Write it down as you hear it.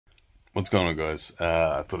What's going on, guys?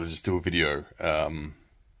 I thought I'd just do a video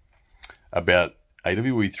about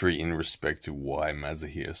AWE3 in respect to why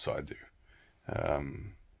Mazahir Saidu.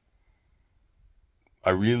 Um,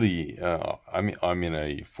 I'm in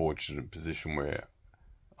a fortunate position where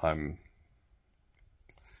I'm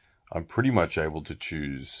I'm pretty much able to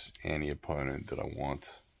choose any opponent that I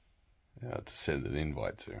want to send an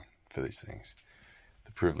invite to for these things.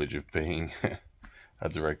 The privilege of being a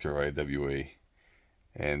director of AWE.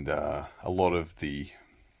 And a lot of the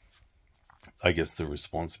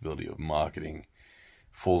responsibility of marketing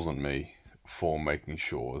falls on me for making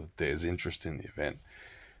sure that there's interest in the event.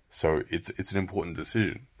 So it's an important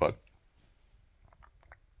decision. But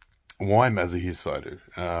why Mazahir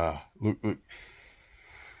Saidu? Look,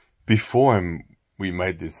 before we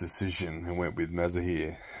made this decision and went with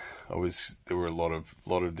Mazahir, there were a lot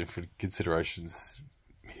of different considerations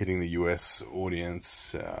hitting the US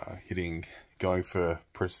audience, going for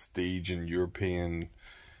prestige and European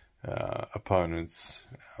opponents.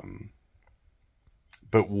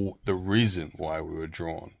 But the reason why we were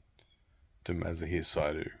drawn to Mazahir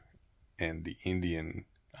Saidu and the Indian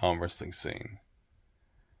arm wrestling scene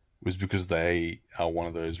was because they are one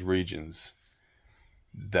of those regions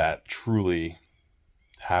that truly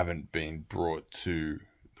haven't been brought to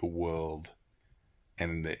the world,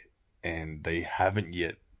 and they haven't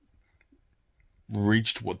yet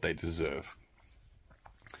reached what they deserve.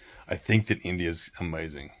 I think that India's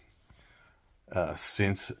amazing.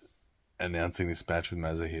 Since announcing this match with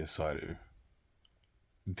Mazahir Saidu,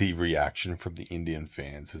 the reaction from the Indian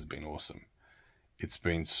fans has been awesome. It's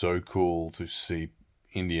been so cool to see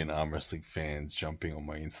Indian arm wrestling fans jumping on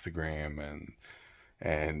my Instagram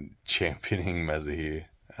and championing Mazahir.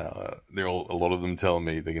 A lot of them telling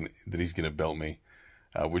me that he's gonna belt me,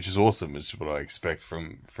 which is awesome. It's what I expect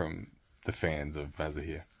from the fans of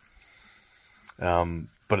Mazahir.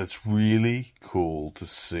 But it's really cool to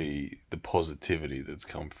see the positivity that's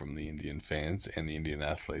come from the Indian fans and the Indian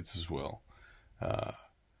athletes as well.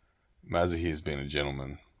 Mazahir's been a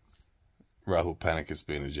gentleman. Rahul Panik has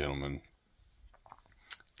been a gentleman.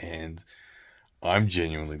 And I'm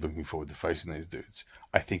genuinely looking forward to facing these dudes.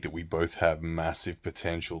 I think that we both have massive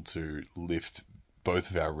potential to lift both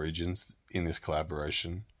of our regions in this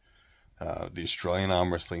collaboration. The Australian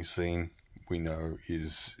arm wrestling scene, we know,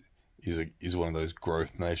 is one of those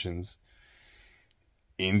growth nations.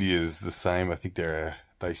 India's the same. I think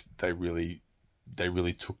they really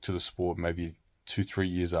took to the sport maybe 2-3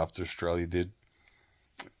 years after Australia did,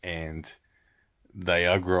 and they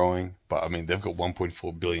are growing. But I mean, they've got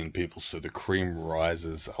 1.4 billion people, so the cream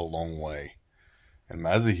rises a long way. And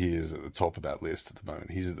Mazahir is at the top of that list at the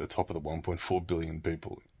moment. He's at the top of the 1.4 billion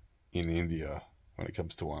people in India when it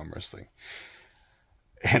comes to arm wrestling.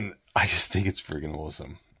 And I just think it's friggin'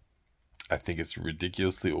 awesome. I think it's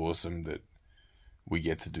ridiculously awesome that we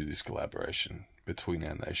get to do this collaboration between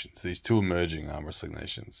our nations, these two emerging arm wrestling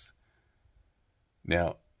nations.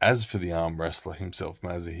 Now, as for the arm wrestler himself,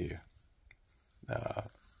 Mazahir,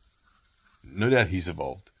 no doubt he's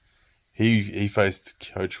evolved. He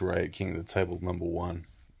faced Coach Ray at King of the Table #1,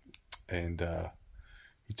 and I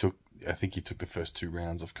think he took the first 2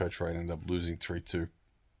 rounds of Coach Ray and ended up losing 3-2.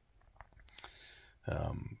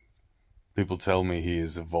 People tell me he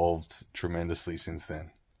has evolved tremendously since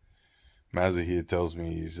then. Mazahir tells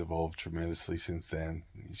me he's evolved tremendously since then.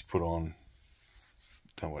 He's put on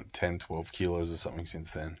 10, 12 kilos or something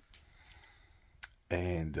since then.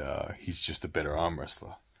 And he's just a better arm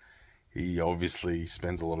wrestler. He obviously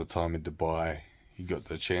spends a lot of time in Dubai. He got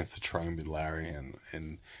the chance to train with Larry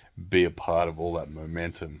and be a part of all that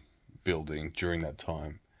momentum building during that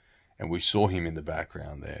time. And we saw him in the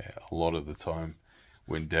background there a lot of the time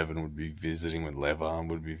when Devon would be visiting, when Levan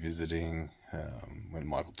would be visiting, when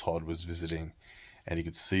Michael Todd was visiting. And you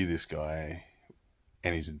could see this guy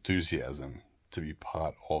and his enthusiasm to be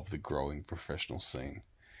part of the growing professional scene.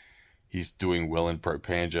 He's doing well in Pro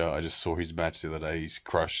Panja. I just saw his match the other day. He's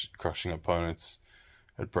crushing opponents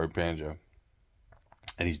at Pro Panja.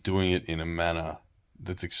 And he's doing it in a manner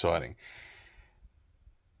that's exciting.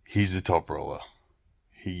 He's a top roller.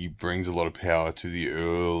 He brings a lot of power to the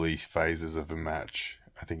early phases of a match.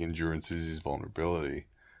 I think endurance is his vulnerability.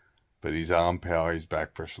 But his arm power, his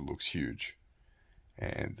back pressure looks huge.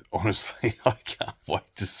 And honestly, I can't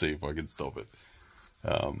wait to see if I can stop it.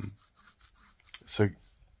 So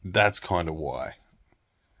that's kind of why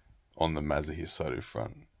on the Mazahir Saidu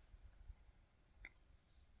front.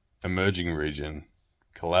 Emerging region,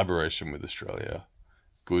 collaboration with Australia,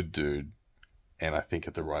 good dude, and I think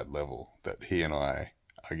at the right level that he and I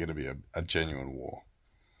are going to be a genuine war.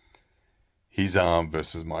 His arm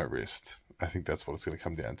versus my wrist. I think that's what it's going to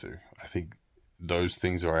come down to. I think those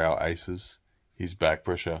things are our aces. His back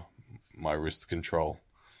pressure, my wrist control.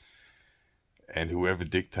 And whoever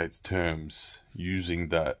dictates terms using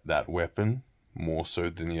that weapon more so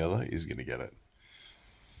than the other is going to get it.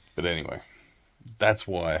 But anyway, that's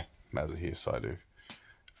why Mazahir Saidu.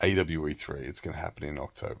 AWE 3, it's going to happen in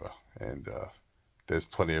October. And there's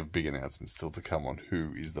plenty of big announcements still to come on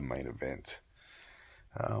who is the main event.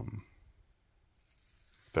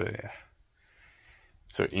 But yeah.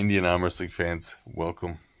 So Indian arm wrestling fans,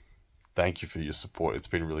 welcome. Thank you for your support. It's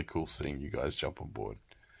been really cool seeing you guys jump on board.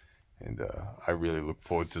 And I really look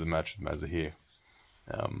forward to the match with Mazahir.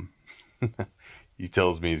 He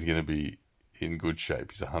tells me he's going to be in good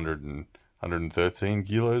shape. He's 113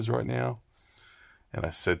 kilos right now. And I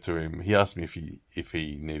said to him, he asked me if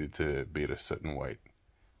he needed to be at a certain weight.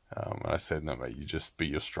 And I said, no, mate, you just be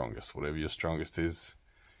your strongest. Whatever your strongest is,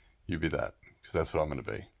 you be that. Because that's what I'm going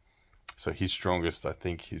to be. So his strongest, I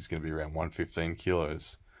think he's going to be around 115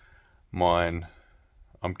 kilos. Mine,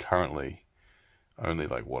 I'm currently only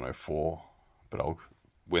like 104. But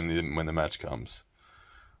when the match comes,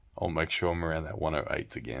 I'll make sure I'm around that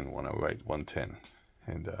 108 again, 108, 110.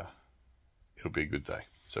 And it'll be a good day.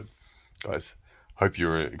 So, guys, hope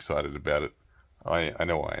you're excited about it. I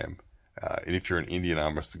know I am. And if you're an Indian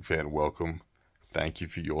arm wrestling fan, welcome. Thank you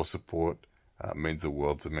for your support. It means the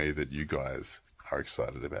world to me that you guys are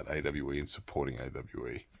excited about AWE and supporting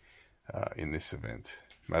AWE in this event.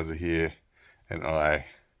 Mazahir and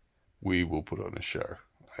we will put on a show,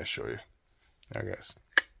 I assure you. Now, guys.